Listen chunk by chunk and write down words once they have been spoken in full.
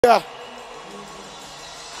Yeah.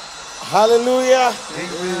 Hallelujah.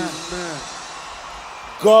 Amen.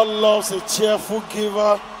 God loves a cheerful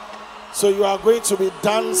giver. So you are going to be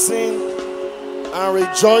dancing and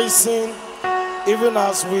rejoicing even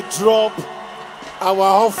as we drop our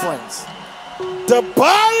offerings. The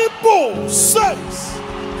Bible says,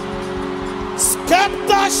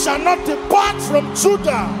 scepter shall not depart from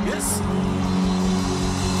Judah. Yes.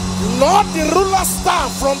 Nor the ruler's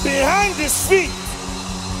staff from behind his feet,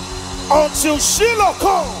 until Shiloh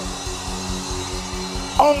come.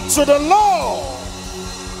 Unto the Lord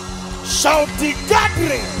shall the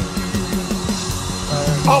gathering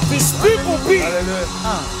of his people be.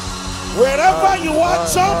 Wherever you are,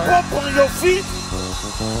 jump up on your feet.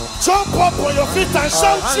 Jump up on your feet and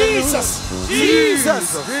shout, Jesus.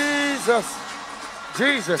 Jesus. Jesus.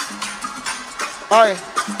 Jesus. All right.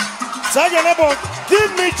 Tell your neighbor,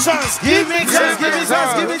 give me chance. Give me chance. Give me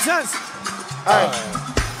chance. Give me chance. All right.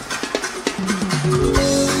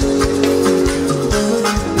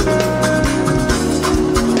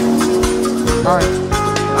 All right.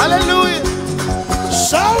 Hallelujah.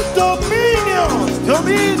 Shout dominion.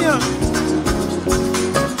 Dominion.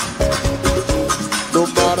 No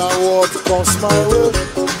matter what comes my way,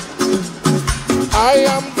 I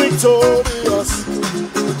am victorious.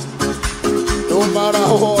 No matter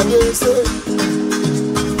what they say,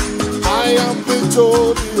 I am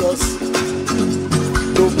victorious.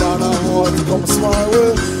 No matter what comes my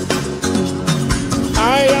way,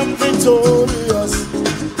 I am victorious.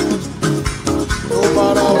 No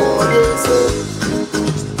matter what they say,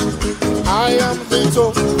 I am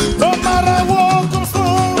victorious. No matter what comes my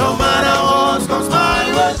way, No matter what comes my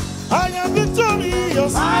way, I am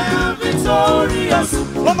victorious. I am victorious.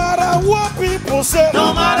 No matter what people say,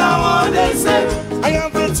 No matter what they say, I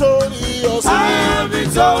am victorious. I am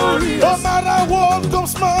victorious. No matter what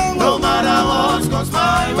comes my way, No matter what comes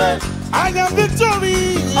my way, I am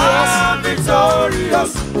victorious. I am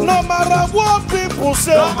victorious. No matter what people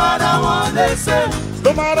say, No matter what they say,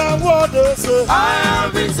 no matter what they say, I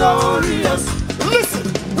am victorious. listen.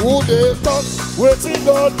 Who they talk, waiting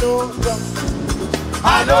God know.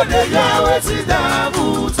 I know they hear wetin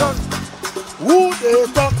devil talk. Who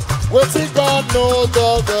they talk, waiting God know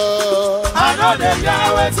God. I know they hear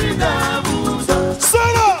wetin devil talk.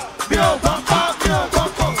 Son Mi ò gbọ́ngbọ́n, mi ò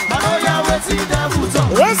gbọ́ngbọ́n. I know hear wetin devil talk.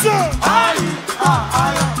 listen.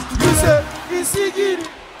 You say, Rccg.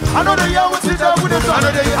 I know they hear wetin devil dey talk. I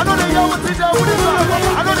know they hear wetin devil dey talk.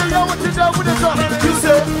 I know they hear wetin devil dey talk. You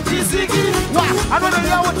say, Rccg. I know they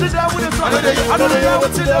hear wetin devil dey talk. I know they hear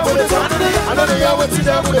wetin devil dey talk. I know they hear wetin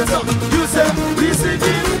devil dey talk. You say, Rccg.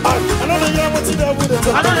 I know they hear what you do with it.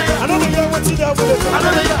 I know they hear what you do with it.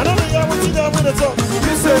 I know they hear what you do with it.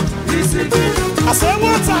 You say, Rccg. I say,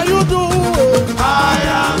 what are you doing? I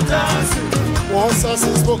am dancing. Once I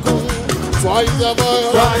see spoken, twice a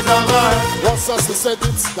boy. Twice a boy. Once I see said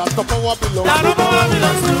it, that the power belongs That to the power God.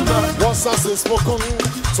 belongs to God. Once I see spoken,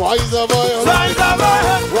 twice a boy. Twice a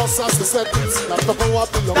boy. Once I see said it, that the power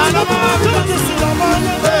belongs That to the power God. belongs to God.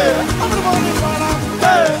 Hey. Everybody para.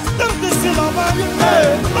 Hey. Don't you see the man? Hey.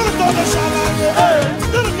 Don't you see the Hey.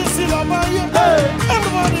 Don't you see the man? Hey.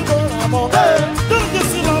 Everybody go. Hey. Don't you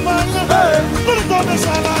see the man? Hey. Don't you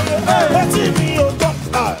see the Hey. Let's see me, oh God.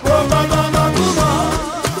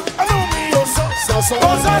 So.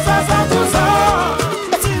 Oh, sa.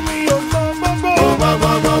 Let's see me, oh God.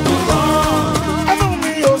 I know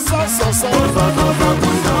me, oh so.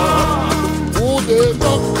 Who they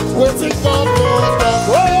talk, waiting for God.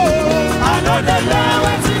 I know they hear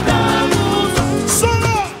wetin devil talk. So.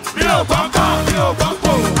 Mi ò gbọ́ngbọ́n, mi ò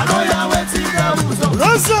gbọ́ngbọ́n. I know hear wetin devil talk.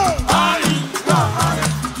 Listen.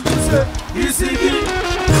 You say, Rccg.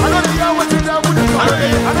 I know they hear wetin devil dey talk. I know they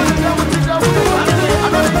hear wetin devil dey talk. I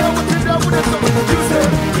know they hear wetin devil dey talk. You say,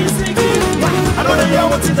 Rccg. I know they hear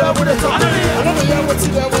wetin devil dey talk. I know they hear what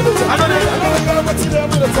you do with it. I know they hear what you do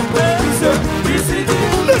with it. You say, Rccg.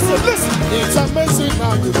 Listen. It's amazing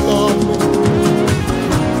how you love me.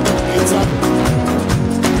 It's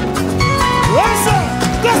listen.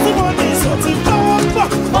 Testimony is something powerful.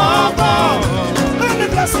 Many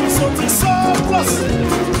blessings something surplus.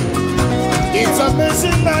 It's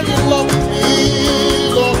amazing how you love me,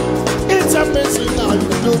 Lord. It's amazing how you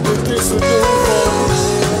do the things you do for.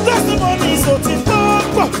 Testimony is something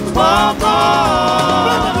powerful.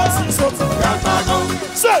 Many blessings something.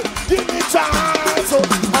 Say, give me chance.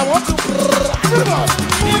 I want to everybody.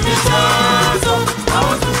 Give me chance. I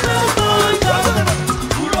want to pray for you.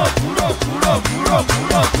 Puro.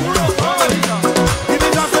 Give me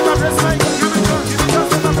chance to bless me. Give me chance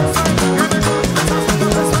to bless me.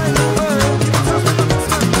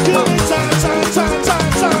 Give me chance to bless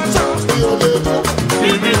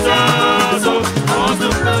me.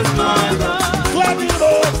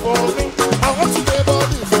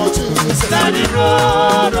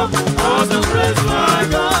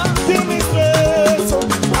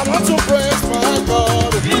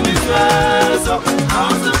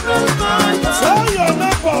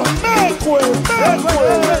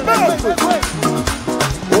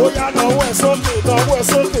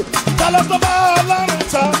 sọ̀rọ̀ sókè. Tálọ́ tó bá ọlọ́run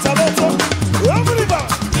ta, tálọ́ tó.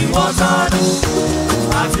 Everybody. Ìwọ tani,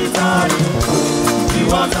 àti tani.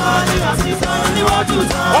 Ìwọ tani, àti tani níwájú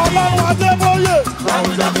tani. Ọlọ́run Adébóyè.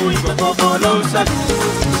 Jagunjagun ìgbà gbogbo ló ń ṣẹ́gun.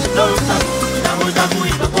 Ló ń ṣẹ́gun. Jagunjagun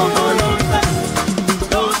ìgbà gbogbo ló ń ṣẹ́gun.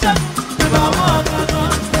 Ló ń ṣẹ́gun. Ìbá wọn àgbàgbà,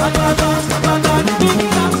 àgbàgbà, àgbàgbà ní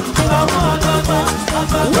kíkà. Ìbá wọn àgbàgbà,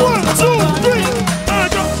 àgbàgbà. 1, 2, 3.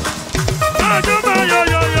 Májò, májò máa yọ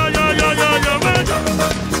májò.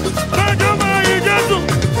 Májò máa yí Jésù.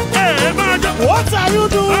 Májò. What are you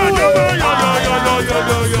doing? Májò máa yọ májò.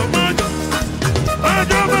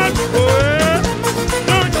 Májò máa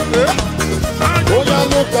Oh yeah,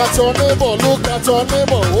 look at your neighbor, look at your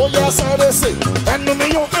neighbor. Oh yeah, sáré sè. Ẹnu mi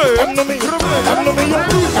yó, ẹnu mi yó, ẹnu mi yó,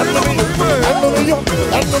 ẹnu mi yó, ẹnu mi yó,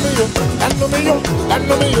 ẹnu mi yó, ẹnu mi yó,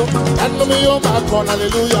 ẹnu mi yó, ẹnu mi yó máa kọ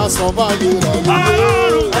hallelujah sọ báyìí rẹ̀.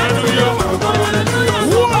 ẹnu mi yó máa kọ hallelujah.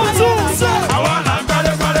 1, 2, 3. Àwa là ń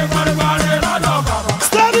gbálẹ̀ lọ́dọ̀ bàbá.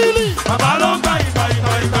 Steadily. Bàbá ló ń gbà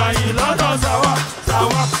yìí lọ́dọ̀ sàwà.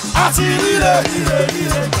 Àti ríre.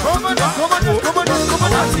 Kọ́mọdé.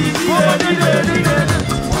 Àti ríre.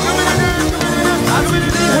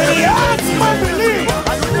 We have to believe.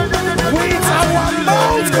 With our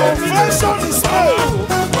mouth confession is made.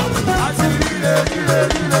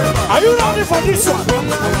 Are you ready for this one?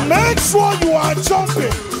 Make sure you are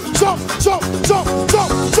jumping. Jump, jump, jump,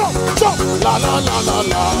 jump, jump, jump. La la la la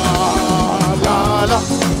la la la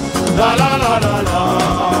la la la la la.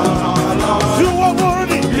 You are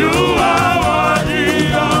worthy. You are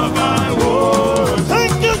worthy of my word.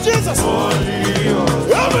 Thank you, Jesus.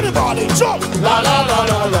 Everybody jump. La la la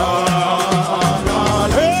la la.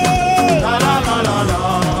 Hey. La la la la la.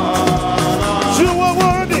 You are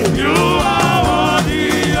worthy. You are worthy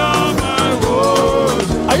of my word.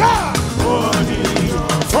 Yeah.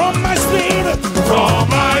 From my spirit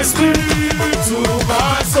to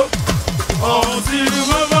my soul, until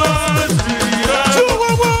my voice be you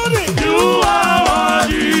are worthy. You are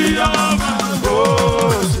worthy of my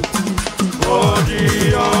worship,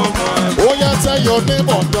 worthy of my. Oh yeah, tell your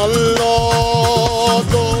neighbor the Lord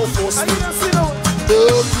go for me. The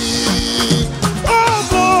King of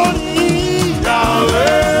glory,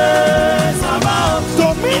 Yahweh Sabaoth,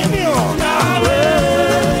 dominion,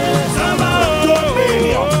 Yahweh Sabaoth,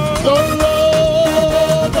 dominion, the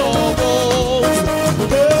Lord of hosts,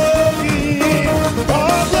 the King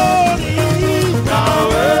of glory,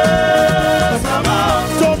 Yahweh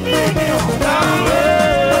Sabaoth, dominion,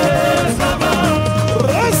 Yahweh Sabaoth,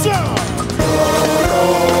 Russia,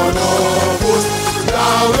 Lord of hosts,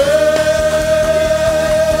 Yahweh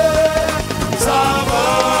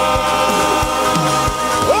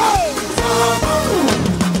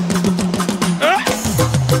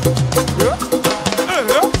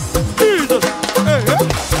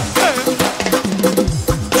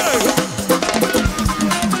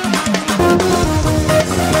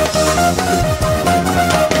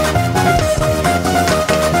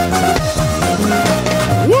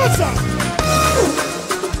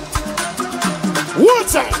One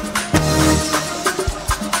time,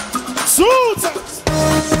 two times,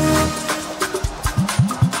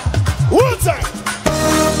 one time,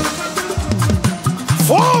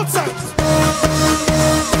 four times,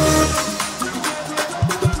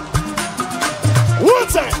 one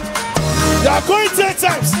time. You are going 10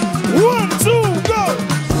 times. 1, 2, go.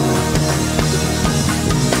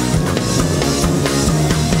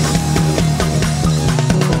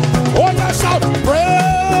 Oh, yeah, shout, praise.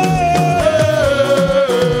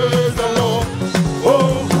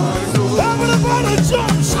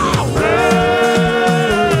 Jump, shout!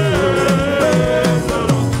 Praise the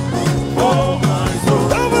Lord, oh my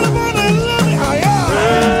soul. Everybody, let me hear.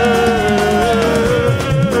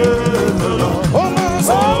 Praise the Lord, Oh my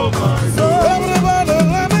soul, oh my soul. everybody,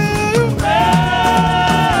 let me hear.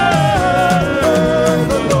 Praise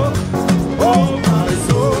the Lord, oh my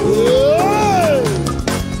soul. Hey.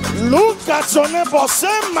 Look at your neighbor,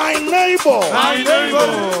 say my neighbor. My neighbor,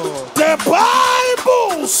 The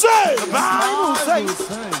Bible says,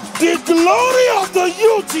 the glory of the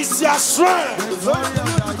youth is their strength.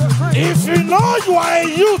 If you know you are a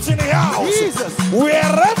youth in the house,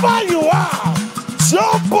 wherever you are,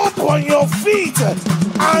 jump up on your feet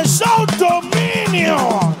and shout dominion.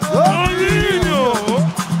 Dominion.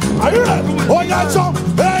 Are you ready? Oh yeah, jump.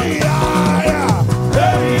 Hey, yeah, yeah.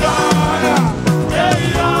 Hey, yeah, yeah. Hey,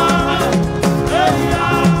 yeah. Hey,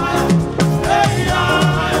 yeah. Hey, yeah.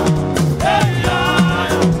 Hey,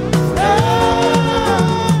 yeah.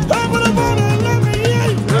 Everybody, let me hear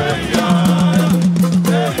you. Hey, yeah.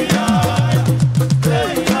 Hey, yeah.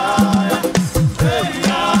 Hey, yeah. Hey,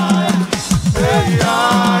 yeah. Hey,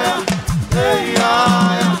 yeah. Hey, yeah.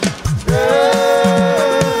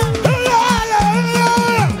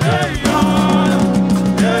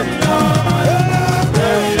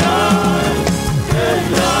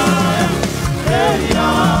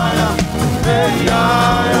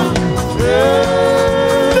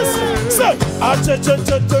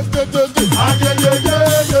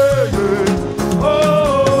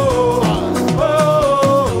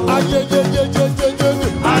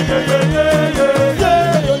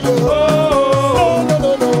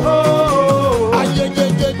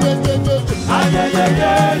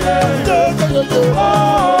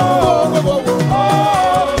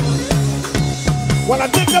 When I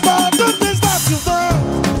think about the things that you've done,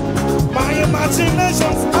 my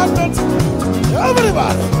imagination's acted.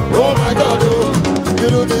 Everybody, oh my God, oh, you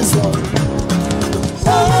do this one.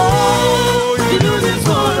 Oh, you do this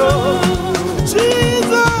one, oh.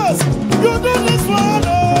 Jesus, you do this one,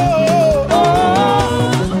 oh.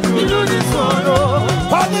 Oh, you do this one,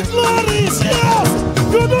 oh. And the glory is yours,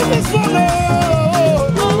 you do this one, oh.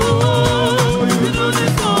 Oh, you do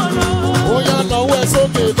this one, oh. Oh, yeah, now it's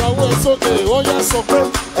okay, oh, yeah, so good.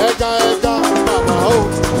 Ega, mama, oh.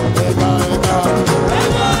 Ega,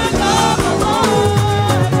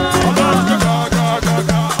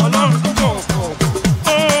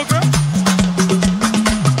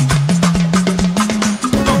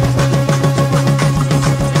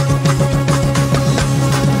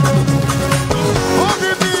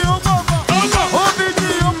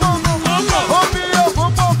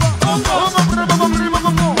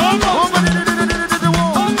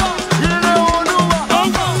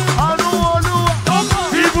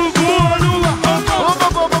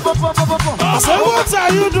 what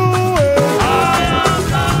are you doing?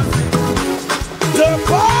 The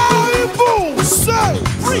Bible says,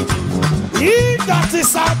 he that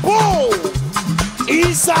is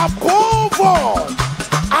above all.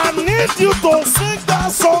 I need you to sing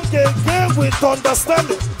that song again with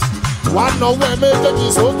understanding. One of them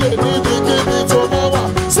is okay, give it to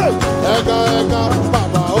Mama. Say, Ega,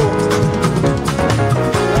 Baba, oh.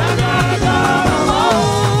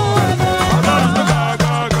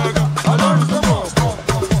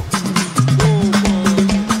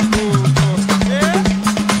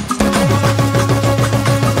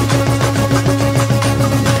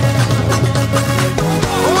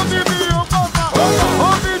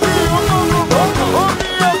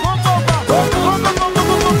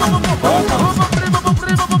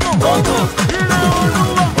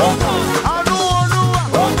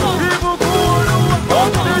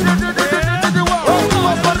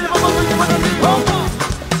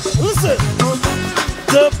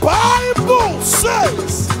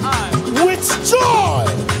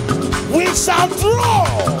 Shall draw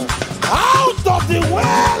out of the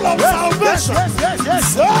well of salvation. Yes.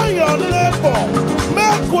 Say your neighbor,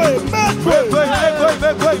 make way.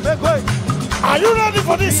 Are you ready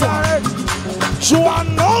for this one? You are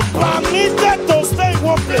not permitted to stay in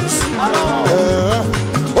one place.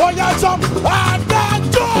 Oh yeah, jump and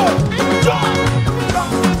then jump.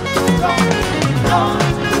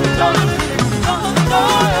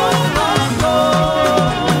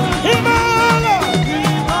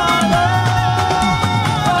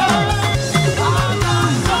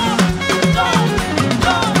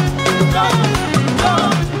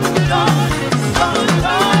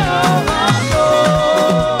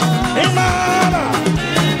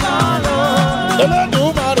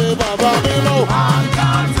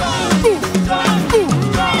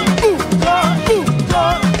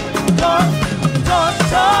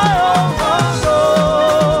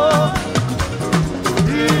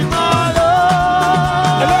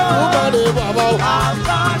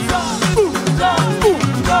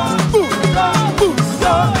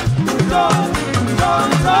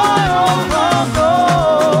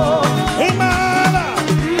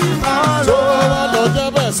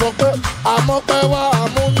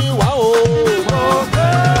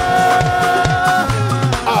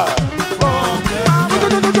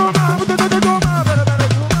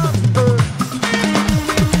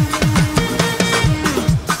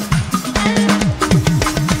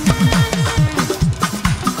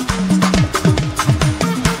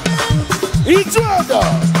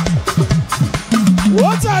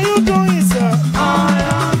 What are you doing, sir? I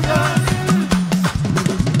am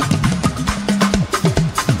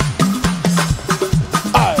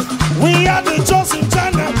we are the chosen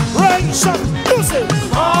generation. Music.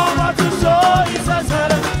 All I to show is a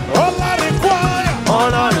seven. All I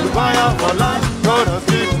require for life. God of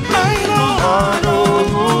it. I know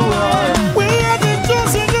who I am. We are the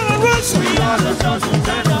chosen generation. We are the chosen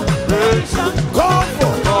generation. Come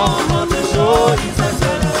for. All I to show is a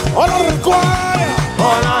seven. All I require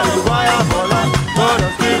for life. God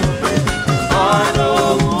of it. I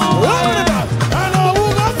know who I am. I know who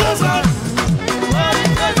God is. I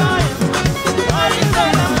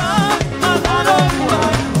know who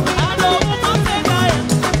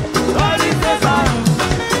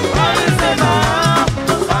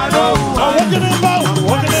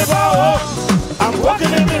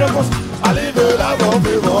live a life of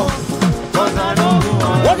favor. Cause I know who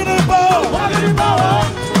I am. Walking in power. Walking in power.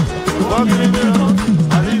 Walking in miracle.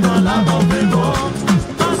 I live a life of favor.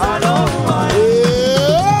 Cause I know who I am.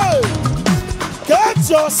 Hey. Get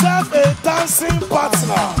yourself a dancing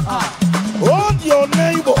partner. Hold your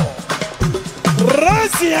neighbor.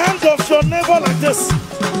 Raise the hand of your neighbor like this.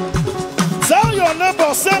 Tell your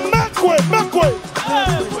neighbor, say, make way, make way.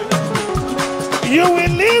 You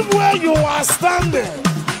will leave where you are standing.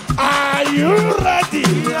 Are you ready?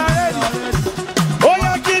 Oh,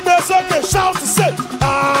 yeah, give us okay, shout to say,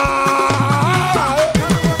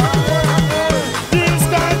 this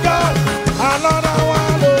guy got another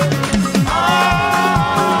one.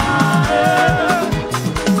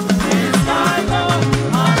 This guy got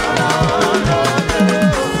another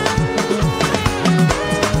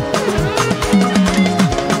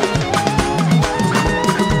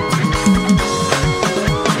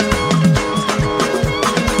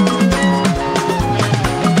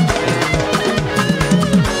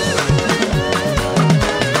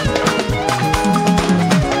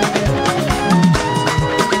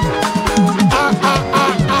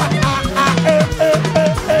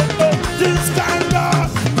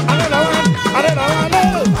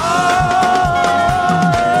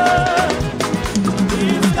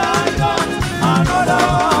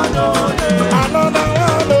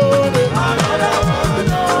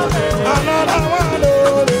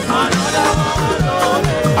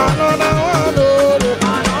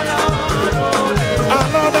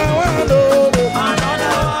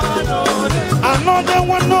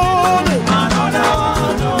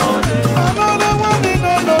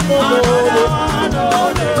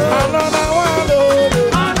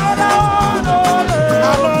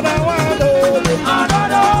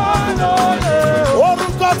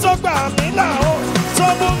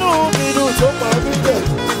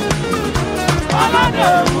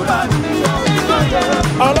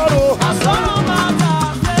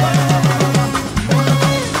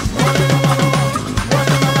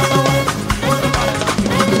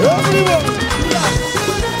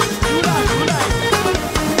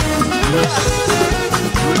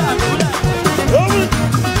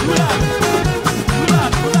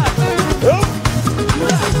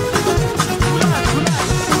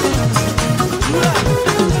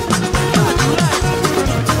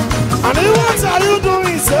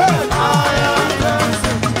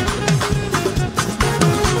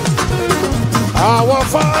Our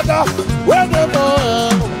Father, where the boy,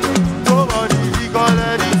 nobody call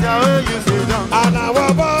it is the way you sit down. and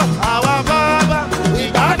our Baba, we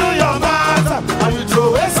battle your master, and we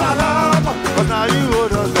throw a salam. Cause now you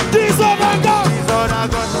hold us up. This other God, This other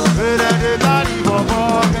God, where they carry for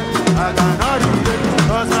pocket. I cannot read it,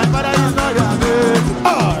 cause my father is not your mate.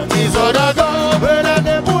 this other God, Where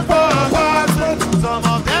they put for apartment. some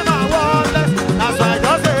of them are worthless. That's why I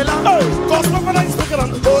just say long. Hey, cause my father is speaking on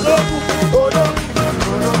everybody.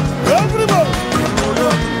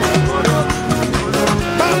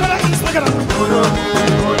 My father is speaking on everybody.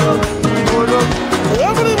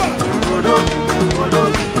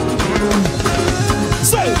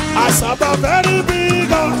 Say, I saw a very big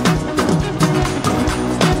God.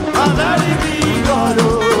 A very big God, oh.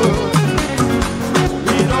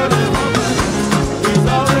 He's always coming. He's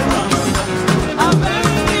always coming. A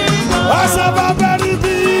very big God. I saw a very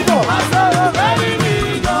big God. I saw a very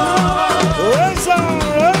big God. Raise on,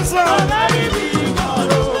 raise A on. very big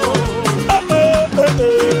God, oh.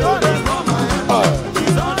 He's always coming.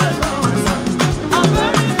 He's always coming. A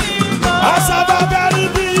very big God. I saw a very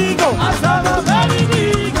big God. I saw a very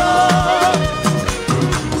big God.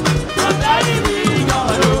 A very big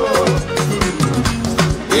God, oh.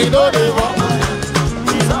 He know the one.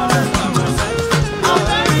 He's always coming. A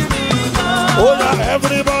very big God. Oh yeah,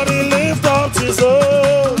 everybody lift up Jesus.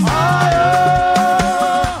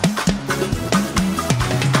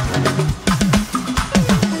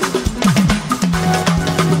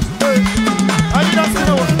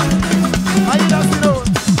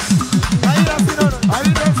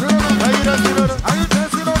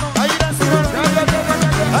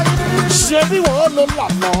 Ṣé bí wọ́n ló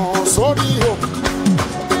lànà sórí o?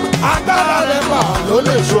 Agbára rẹ̀ mà ló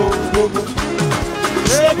lè ṣo gbogbo.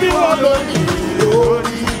 Ṣé bí wọ́n ló ní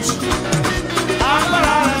orí jù?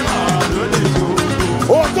 Agbára rẹ̀ mà ló lè ṣo.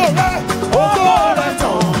 Ògo rẹ̀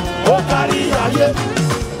tàn, ó kárí ayé.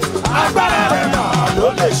 Agbára rẹ̀ mà ló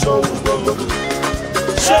lè ṣo gbogbo.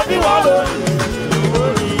 Ṣé bí wọ́n ló ní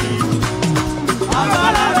orí jù?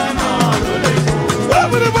 Agbára rẹ̀ mà ló lè ṣo.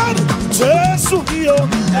 Everybody, Jésù kí o.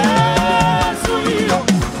 Jésù yìí o.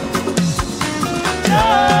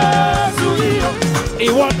 Jésù yìí o.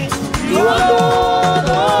 Ìwọ ni. Ìwọ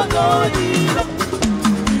ló yìí o.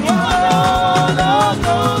 Ìwọ ló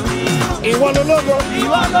ìwọ lológo.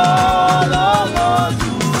 ìwọ lológo jù.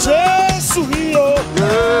 Jésù yìí o.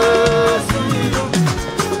 Jésù yìí o.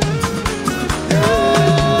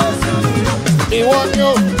 Jésù yìí o. Ìwọ ni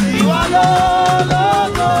o. ìwọ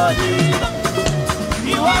lológo jù.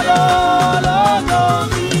 ìwọ lológo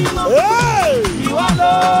jù. ìwọ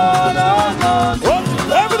lológo jù.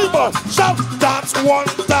 Everybody shout that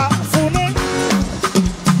wonderful name.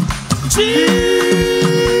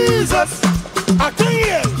 Jesus. I can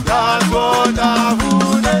hear you. That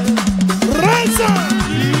wonderful name. Raise up.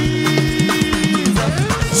 Jesus.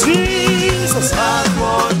 Jesus. That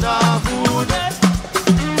wonderful name.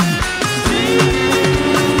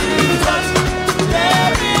 Jesus.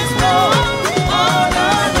 There is no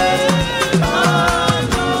other name I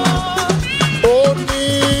know.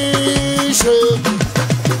 Oníṣe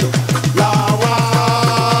làwa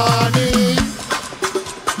ní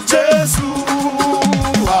Jésù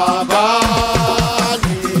bàbá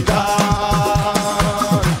nìdá.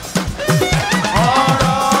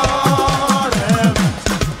 Ọ̀rọ̀ rẹ̀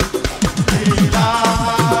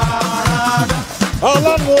ìlànà.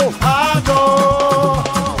 Ọlọ́run Àgọ́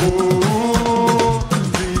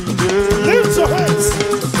lift your hands.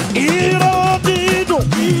 Ìró dídùn.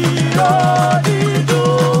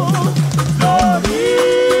 lórí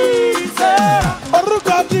ìtẹ́.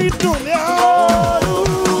 Orúkọ dídùn ni a.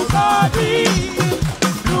 Orúkọ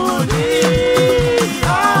dídùn ní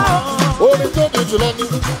àwọn. Orin tó dùn jùlọ ni.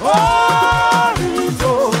 Orin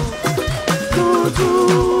tó dúdú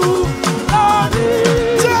lórí.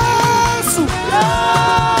 Jésù.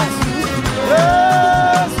 Jésù,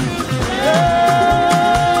 Jésù,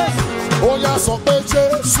 Jésù. Ó yá sọ pé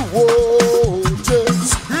Jésù wo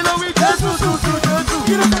Jésù. Kí ló wí? Jésù tuntun Jésù.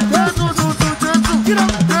 Kí ló wí? Jésù tuntun Jésù. Kí ló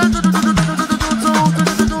wí? Jésù tuntun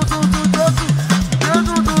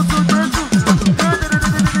Jésù.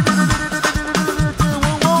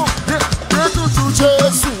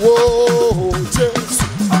 Jésù wo Jésù.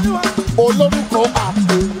 Olórúkọ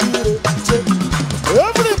àpèrire Jésù.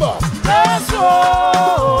 Everybody. Jésù o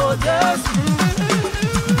Jésù.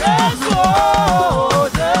 Jésù o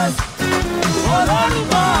Jésù.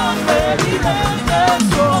 Olórúkọ àpèrire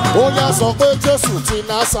Jésù. Ó yá sọ pé Jésù ti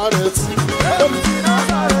Násárẹ́tì. Jésù ti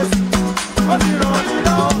Násárẹ́tì. Ó ti ràn mí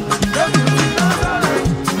lọ́wọ́. Jésù ti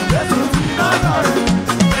Násárẹ́tì. Jésù ti Násárẹ́tì.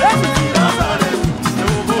 Jésù ti Násárẹ́tì.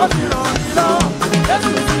 Ó ti ràn mí lọ́wọ́. Jésù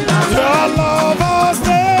ti Násárẹ́tì. Your love has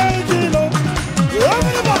taken over.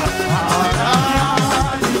 Everybody.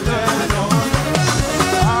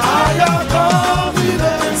 I am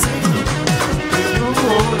confident in you.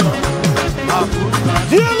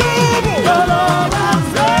 Your love. Your love has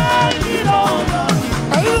taken over.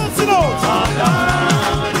 Are you not to know?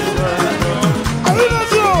 Are you not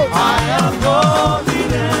to know? I am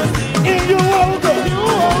confident In you, oh God. in you.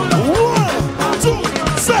 1, 2,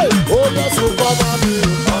 say. Oh, yes, you cover me.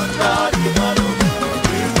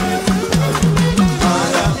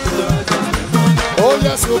 Oh,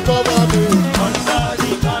 yes, you cover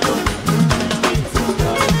me.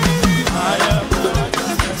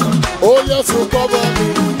 Oh, yes, you cover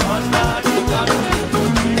me.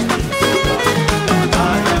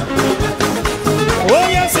 Oh,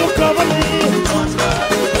 yes, you cover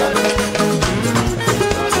me.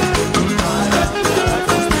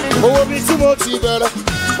 Owó bíi tí mo ti bẹ̀rẹ̀,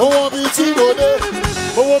 owó bíi tí mo dé,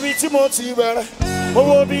 owó bíi tí mo ti bẹ̀rẹ̀,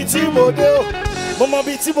 owó bíi tí mo dé o, mo mọ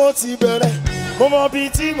bíi tí mo ti bẹ̀rẹ̀, mo mọ bíi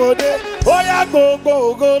tí mo dé, ó yá gbogbo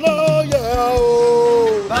ògo ló yẹ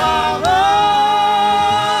o.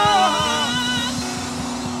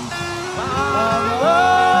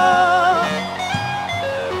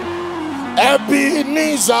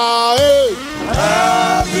 Ebenezer,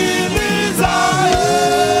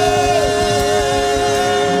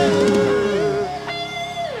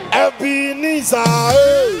 Ebenezer,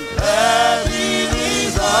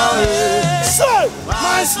 say,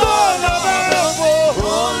 my stone of help.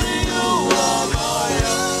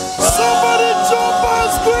 Somebody jump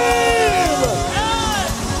and scream.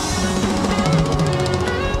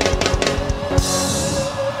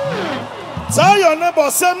 Tell your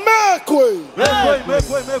neighbor, say, make way.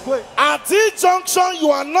 Make way. At this junction, you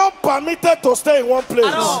are not permitted to stay in one place.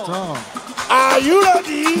 Are you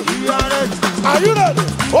ready? We are ready. Are you ready?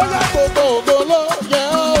 Oh, yeah, go,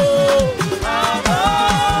 yeah.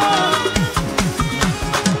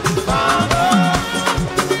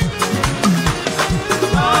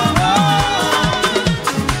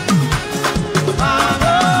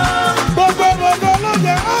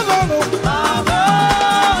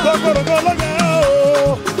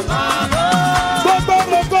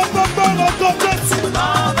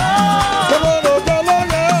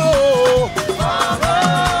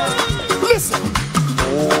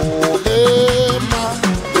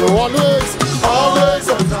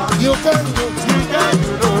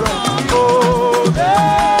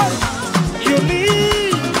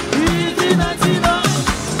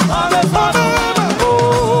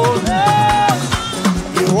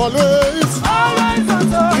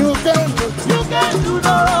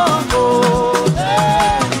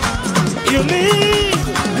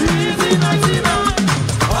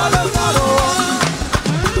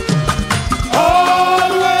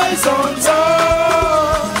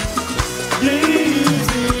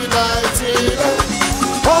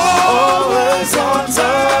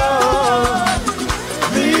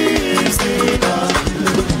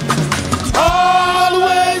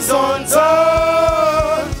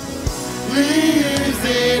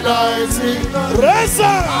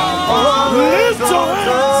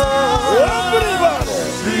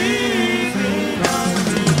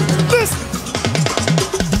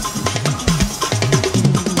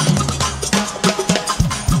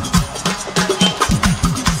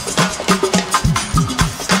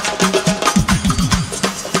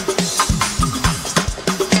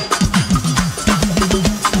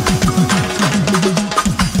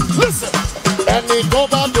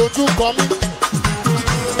 kọ mí.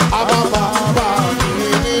 Àbábàbà mi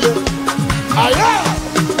nílé. Àyà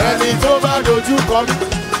ẹni tó bá dojú kọ mí.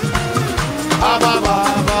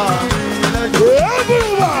 Àbábàbà mi nílé.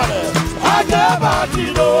 Everybody,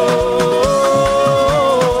 Ajabadilo.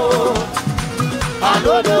 I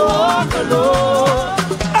know they walk alone.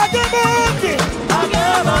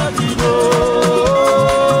 Ajabadilo.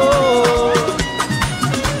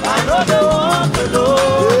 I know they walk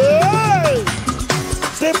alone.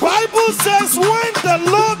 The Bible says when the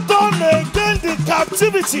Lord turned again the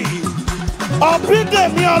captivity of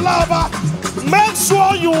Bidemi Olaoba, make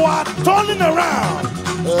sure you are turning around.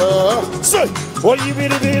 Say, oh, you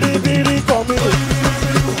bidi come in.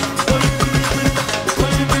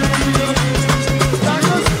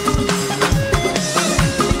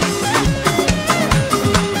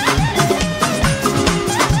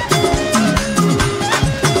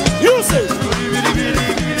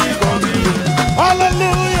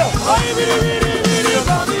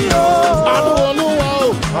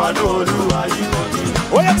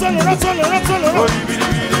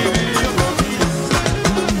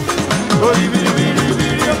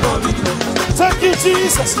 Thank you,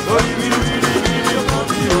 Jesus.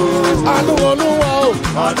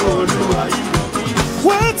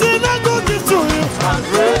 What did I go give to you?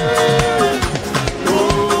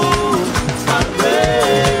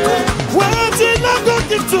 What did I go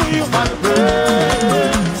give to you?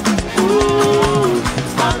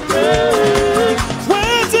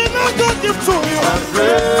 Where did I go give to you?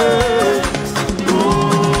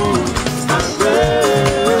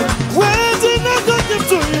 Where did I go give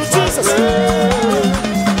to you, Jesus?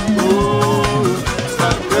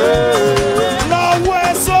 Now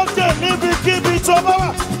we're so good, if we keep it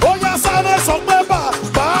over. Oh, yes, I know some paper.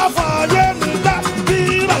 Baba, yeah, that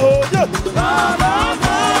be oh, yeah. Baba,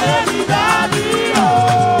 yeah,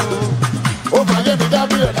 oh, my, yeah, that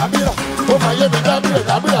be oh, my, yeah,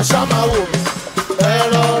 that be a shama.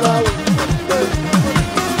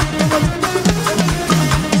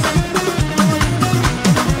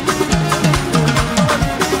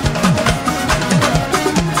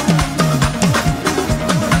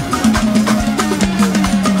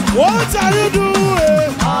 What are you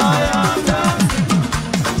doing? I am dancing.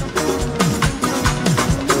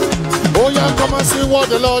 Oh yeah, come and see what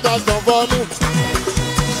the Lord has done for me.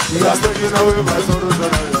 He has taken away my sorrow.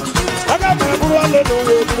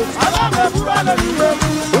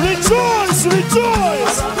 Rejoice,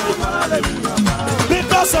 rejoice.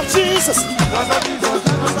 Because of Jesus.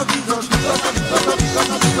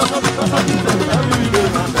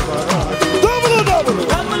 Double.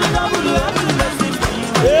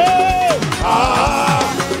 Hey,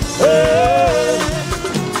 hey.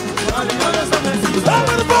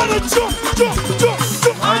 Everybody jump.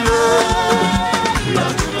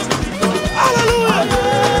 Hallelujah.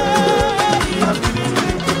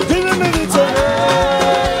 Give me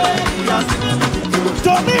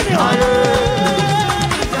dominion.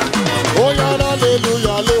 Oh, yeah,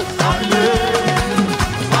 hallelujah.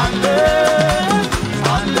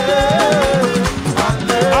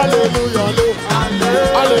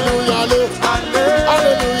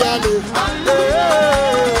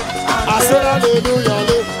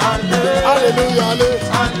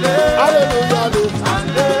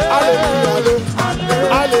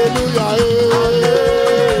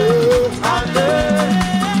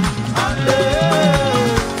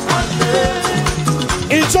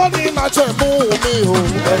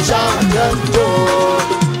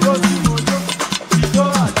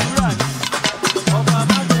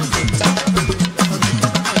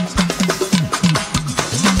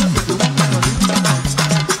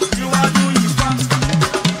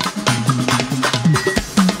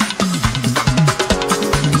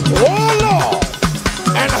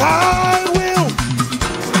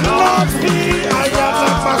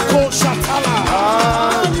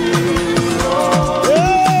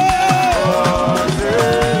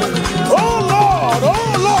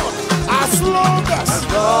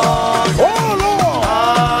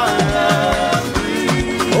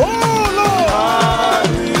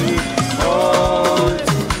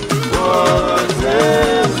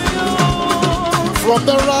 From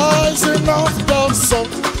the rising of the sun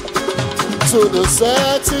to the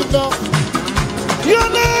setting of your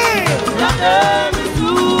name is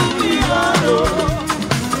to be honored.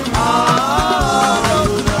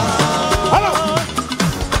 Hello.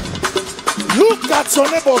 Look at your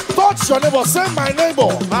neighbor, touch your neighbor, say my neighbor.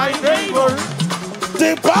 My neighbor.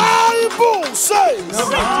 The Bible says,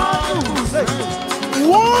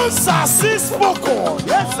 once has he spoken,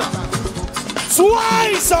 yes, sir.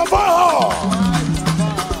 Twice of all,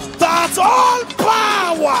 that all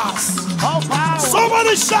powers, somebody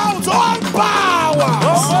Somebody shout, all power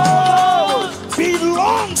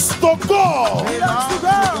belongs to God.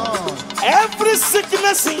 Every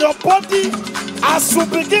sickness in your body, as you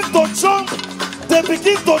begin to jump, they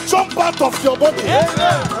begin to jump out of your body.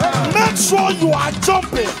 Make sure you are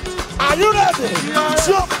jumping. Are you ready?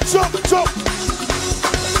 Jump, jump, jump.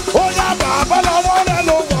 Oh yeah, Baba, I want to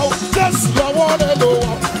know. Yes, I want to know.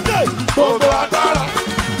 Hey, go, go,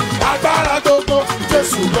 Adara, go, go.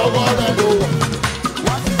 Yes, I want to know.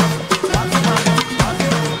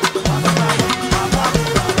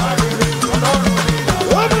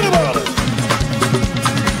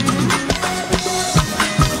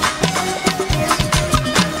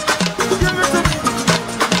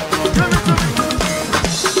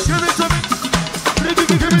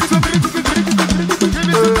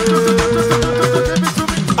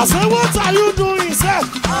 I said, what are you doing, sir?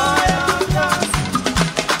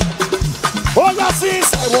 Oh, yeah,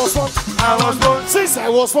 since I was born. Since I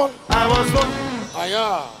was born.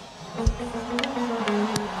 Yeah.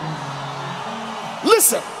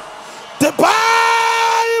 Listen, the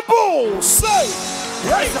Bible says,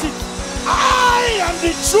 I am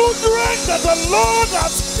the children that the Lord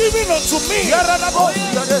has given unto me.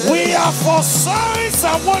 We are for signs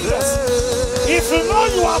and wonders. If you know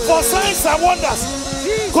you are for signs and wonders,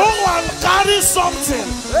 go and carry something.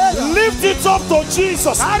 Lift it up to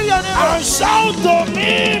Jesus and shout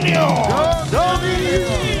dominion.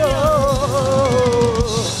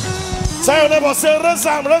 Tell your neighbor, say, raise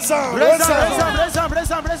up.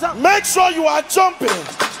 Make sure you are jumping.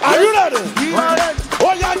 Are you ready?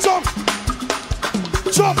 Oh yeah, jump.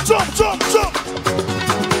 Jump.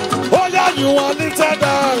 Oh yeah, you are lifted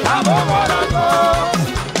up.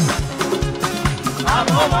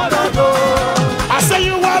 I say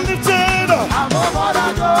you are lifted up.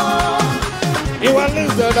 You are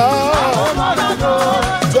lifted up.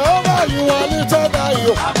 Jehovah, you are lifted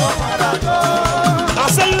up. I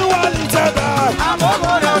say you are lifted up.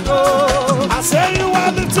 I say you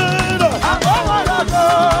are lifted up.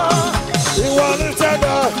 You are lifted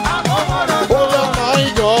up. Oh my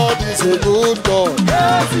God is a good God.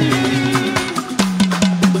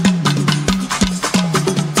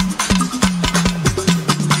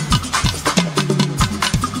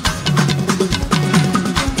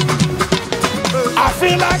 I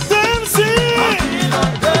feel like dancing.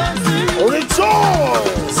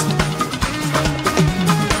 Rejoice.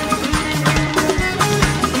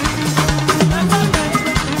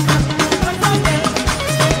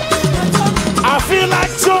 I feel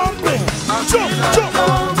like jumping. Jump.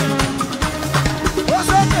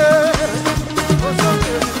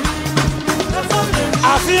 I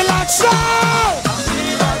feel like shout.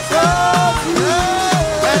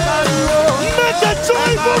 Make a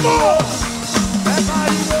joyful noise.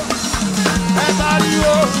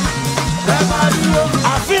 I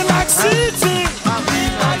feel like sitting.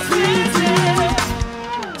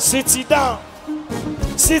 Sit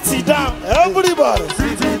down. Everybody.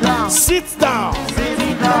 Sit down.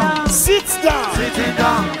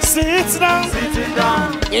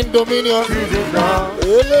 In dominion.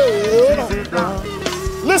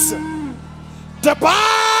 Listen. The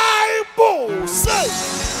Bible says.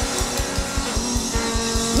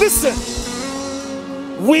 Listen.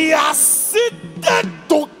 We are seated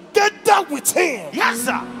together with him. Yes,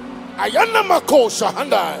 sir.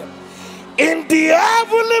 In the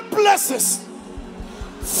heavenly places.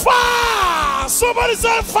 Far. Somebody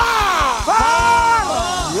say far.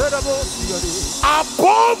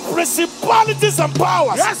 Above principalities and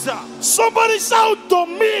powers. Yes, sir. Somebody shout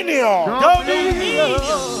dominion.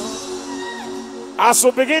 As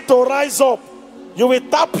you begin to rise up, you will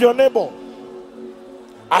tap your neighbor.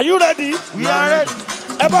 Are you ready? We are ready.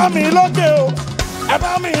 Eba mi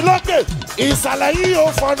lókè. Ìsàlẹ̀ yìí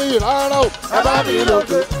ò fọ́ni rárá o. Eba mi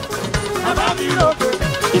lókè.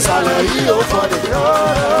 Ìsàlẹ̀ yìí ò fọ́ni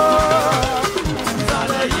rárá.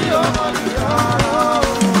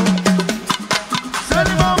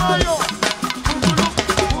 Sẹ́ni máa yọ.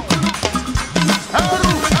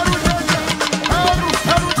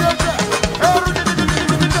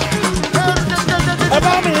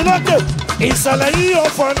 Eba mi lókè. Ìsàlẹ̀ yìí ò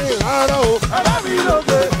fọ́ni rárá o. Eba mi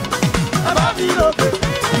lókè.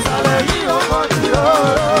 Ìsàlẹ̀ yìí ò fọ́ni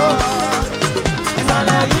rárá.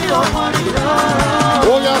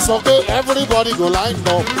 Oh yes, okay, everybody go line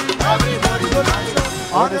up. Everybody go line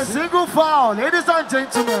up. On a single file, ladies and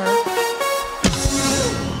gentlemen.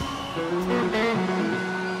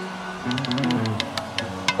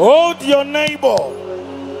 Hold your neighbor.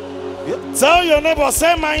 Tell your neighbor,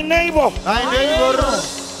 say my neighbor. My neighbor.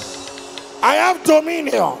 I have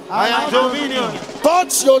dominion. I have dominion.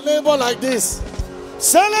 Touch your neighbor like this.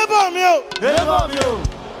 Celebrate me.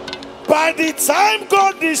 By the time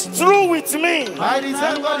God is through with me,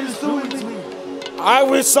 I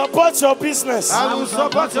will support your business.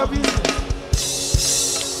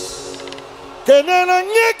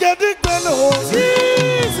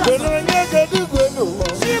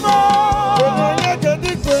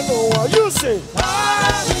 You say.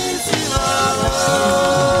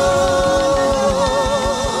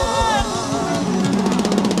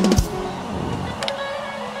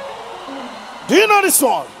 Do you know this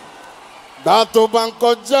one? Dato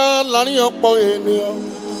bankoja lani opo eniyan.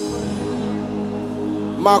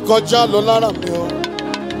 Makoja lo lara mi o.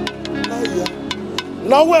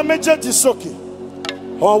 Lọ́wọ́ ẹ méjèèjì sókè.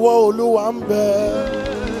 Ọwọ́ Olúwa ń bẹ.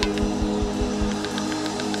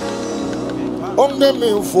 Ó ń gbé mi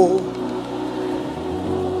fò.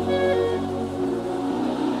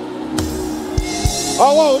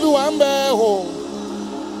 Ọwọ́ Olúwa ń bẹ o.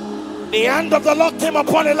 The hand of the Lord came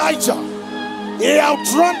upon Elijah. He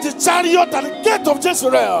outrun the chariot at the gate of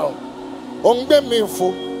Jezreel. Ó ń gbé mi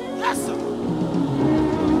fò. Yes, sir.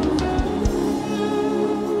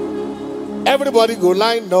 Everybody go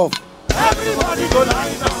line up. Everybody go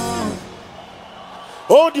line up.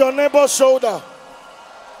 Hold your neighbor's shoulder.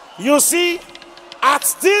 You see, at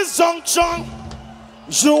this junction,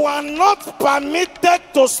 you are not permitted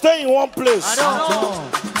to stay in one place. I don't know.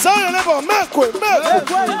 Tell your neighbor, make way.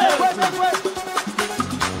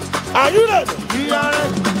 Are you ready? We are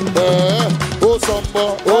ready. Oh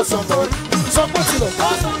somebody.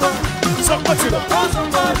 Somebody.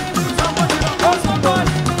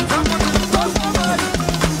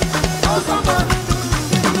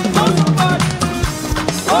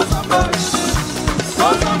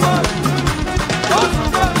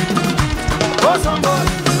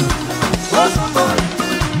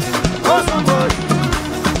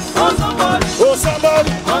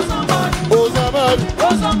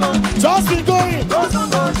 Just be going.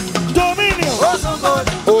 Dominion.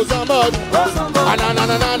 Oh somebody.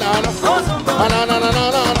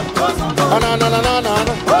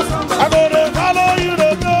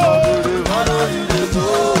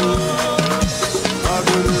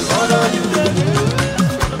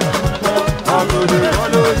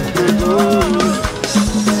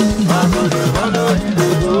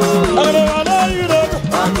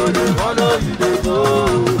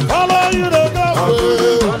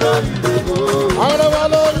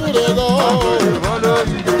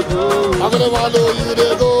 I'm gonna follow you to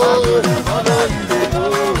go.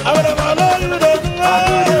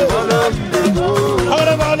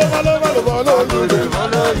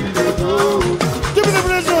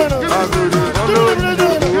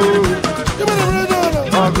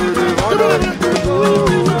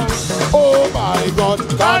 Oh my God,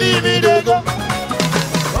 carry me to go.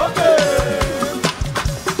 Okay.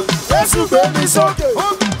 Yes, you baby, it's okay.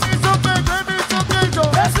 It's okay, baby, it's okay.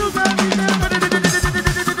 Yes, you baby,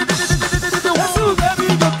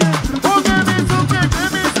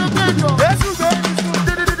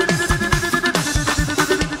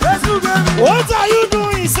 what are you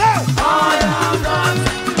doing, sir? I am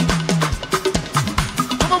dancing.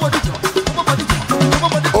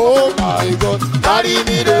 Oh my God, carry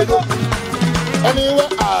me to go. Anywhere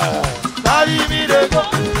carry me to go.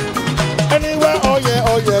 Anywhere, oh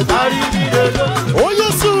yeah, carry me to go. Oh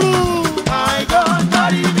yes, my God,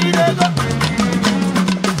 carry me to go.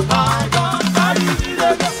 My God, carry me to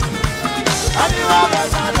go. Anywhere,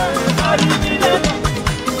 carry me to go.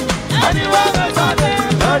 Anywhere,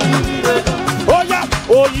 carry me to go. Oh yeah,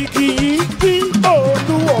 oh yiki, oh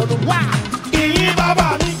lu, wa. Iyi baba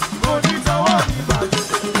mi, oni tawo mi baje.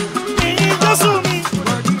 Iyi Jesu mi.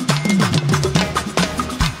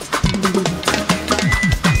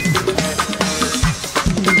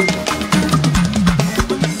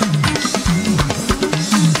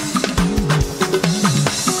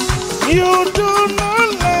 You do not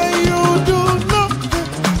lie, you do not.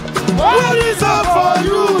 What is that for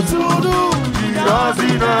you to do? Because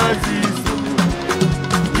it exists.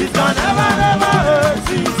 It can never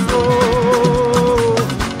exist.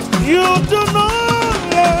 You do not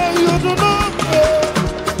lie, you do not lie.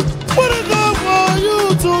 What is that for you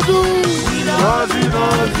to do? Because it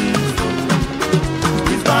exists.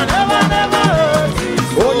 It can never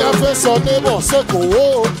exist. Oh, your face on neighbor, say go,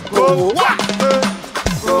 go, what?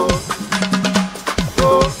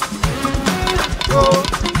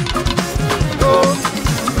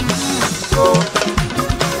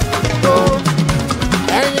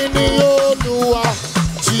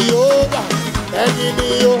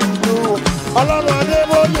 Ọlọ́run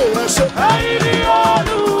Adébóyè ẹ ṣé. Ẹ̀yin ni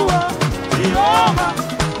Olúwa, Jèhófà.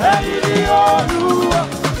 Ẹ̀yin ni Olúwa,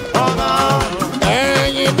 ọba.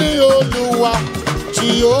 Ẹ̀yin ni Olúwa,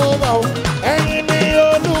 Jehovah, ẹ̀yin ni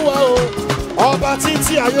Olúwa o, ọba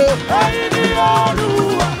títí ayé. Ẹ̀yin ni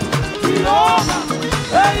Olúwa, Jehovah,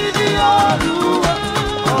 ẹ̀yin ni Olúwa,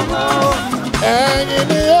 ọba o. Ẹ̀yin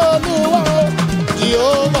ni Olúwa o,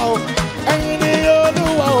 Jehovah o, ẹ̀yin ni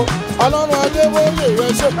Olúwa o, Ọlọ́run Adébóyè ẹ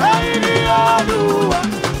ṣé. Ẹ̀yin ni Olúwa,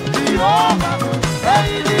 Jehovah,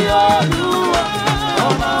 ẹ̀yin ni Olúwa,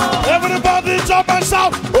 ọba o. Everybody jump and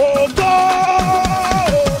shout, oh God.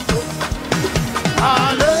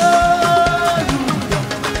 Hallelujah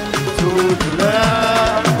to the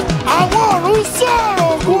Lamb. Àwọn ọ̀run sọ̀rọ̀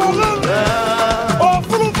ògùn Ọlọ́run.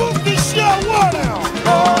 Òfurufú fi ṣe ọwọ́ rẹ̀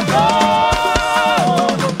hàn.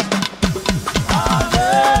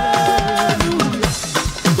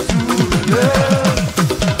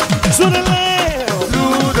 To the Lamb. To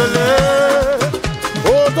the Lamb.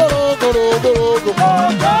 Oh God, oh God, oh God, oh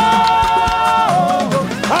God. Oh God.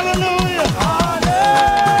 Hallelujah.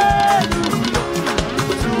 Hallelujah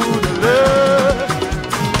to the Lamb.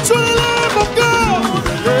 To the Lamb of God. To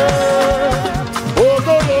the Lamb. Oh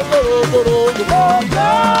God, oh God, oh God, oh God. Oh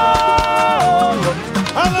God.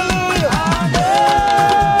 Hallelujah.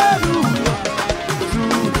 Hallelujah to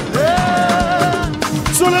the Lamb.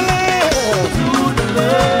 To the Lamb. To the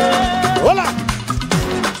Lamb. Hola.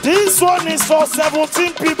 This one is for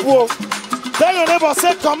 17 people. Tell your neighbor,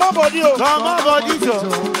 say, come on, body. Oh. Come on, body.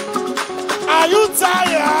 Are you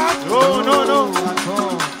tired? No, no, no.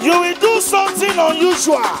 You will do something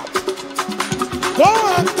unusual. Go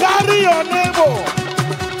and carry your neighbor.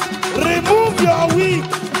 Remove your wig.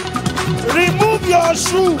 Remove your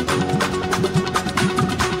shoe.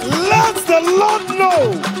 Let the Lord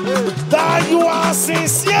know that you are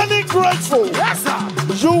sincerely grateful. Yes, sir.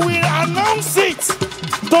 You will announce it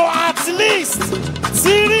to at least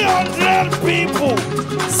 300 people.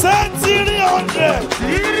 Say 300.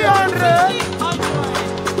 300.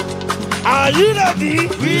 Are you ready?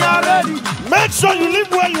 We are ready. Make sure you live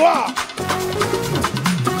where you are.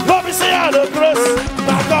 Let me say how the grace.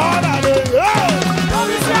 My God, I the Let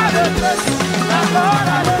me say the grace. My God, I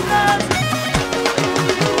the grace.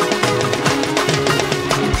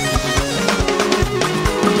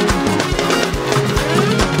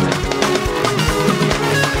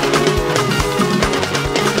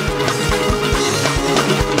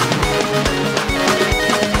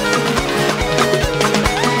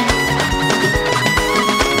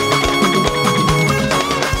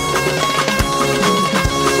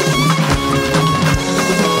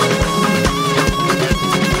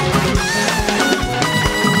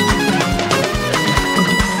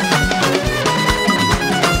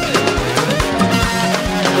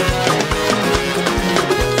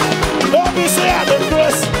 Let me say how the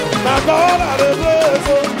grace. My God, I the grace.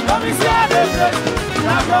 Let me say the grace.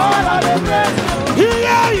 My God, I the grace.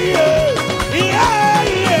 Yeah, yeah, yeah,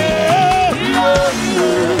 yeah.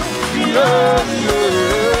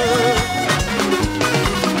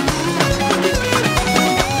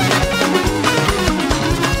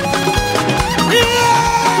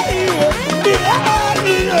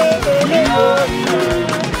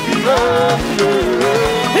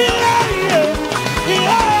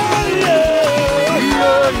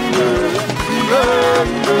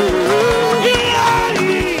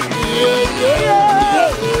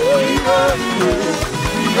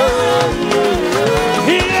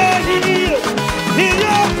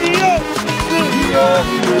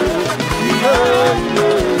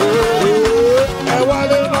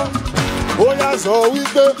 Sọ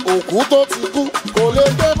wípé òkú tó ti kú kò lè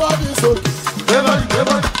gbé bọ́dì sókè. Everybody,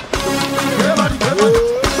 everybody, everybody,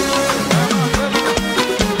 everybody.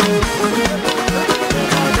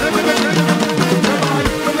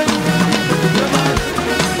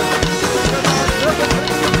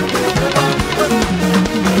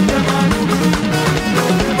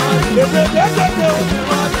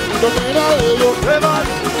 Domina èlò.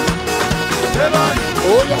 Everybody, everybody.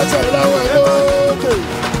 Ó yà jẹ́ lọ́wọ́ ẹ̀ lókè.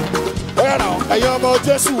 Bóyá náà ẹ̀yin ọmọ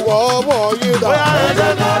Jésù ọwọ́ yín dà. Bóyá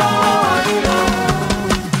ẹ̀jẹ̀ dára wọ́n yín lọ.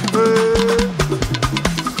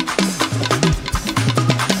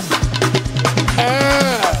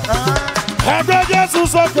 Ẹgbẹ́ Jésù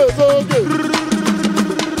sókè sókè.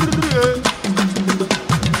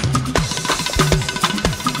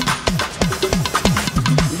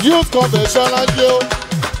 Youth convention láyé o.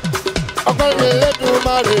 Ọpẹ́ mi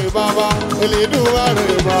Elédùmarè bàbá, Elédùmarè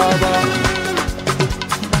bàbá.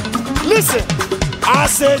 Listen,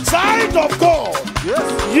 as a child of God, Yes.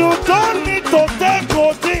 you don't need to take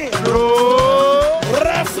codeine, No.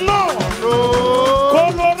 Reflon, No.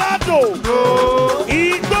 Colorado, No.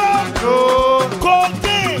 Igbo, No.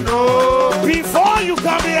 codeine, No. before you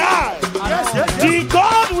can be high. Yes, yes, yes. The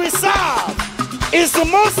God we serve is the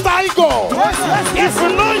Most High God. Yes, yes, yes. If you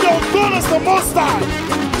know style.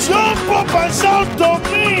 Jump up and shout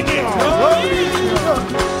dominion.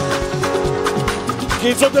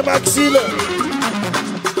 Kids of the maxilla.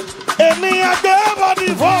 Emi ade body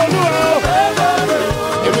for you.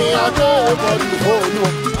 Emi ade body for you.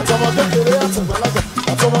 Atoma kekere atoma.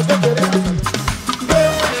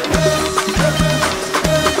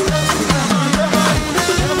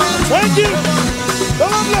 Thank you.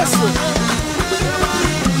 God bless you.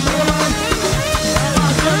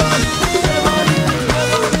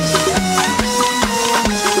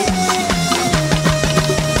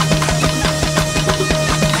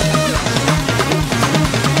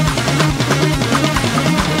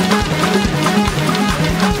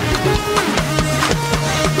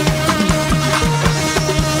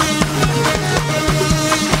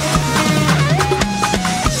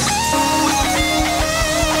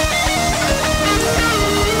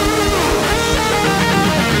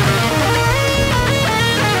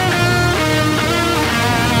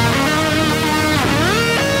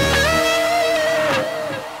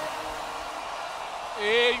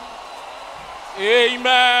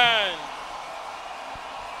 Amen.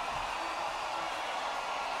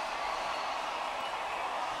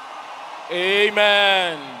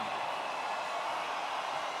 Amen.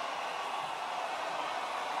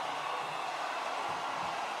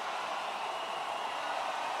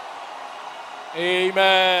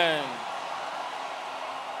 Amen.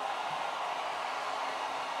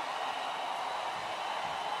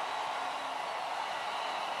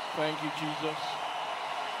 Thank you, Jesus.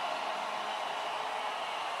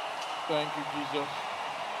 Thank you, Jesus.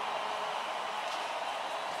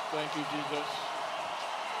 Thank you, Jesus.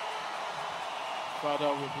 Father,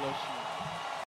 we bless you.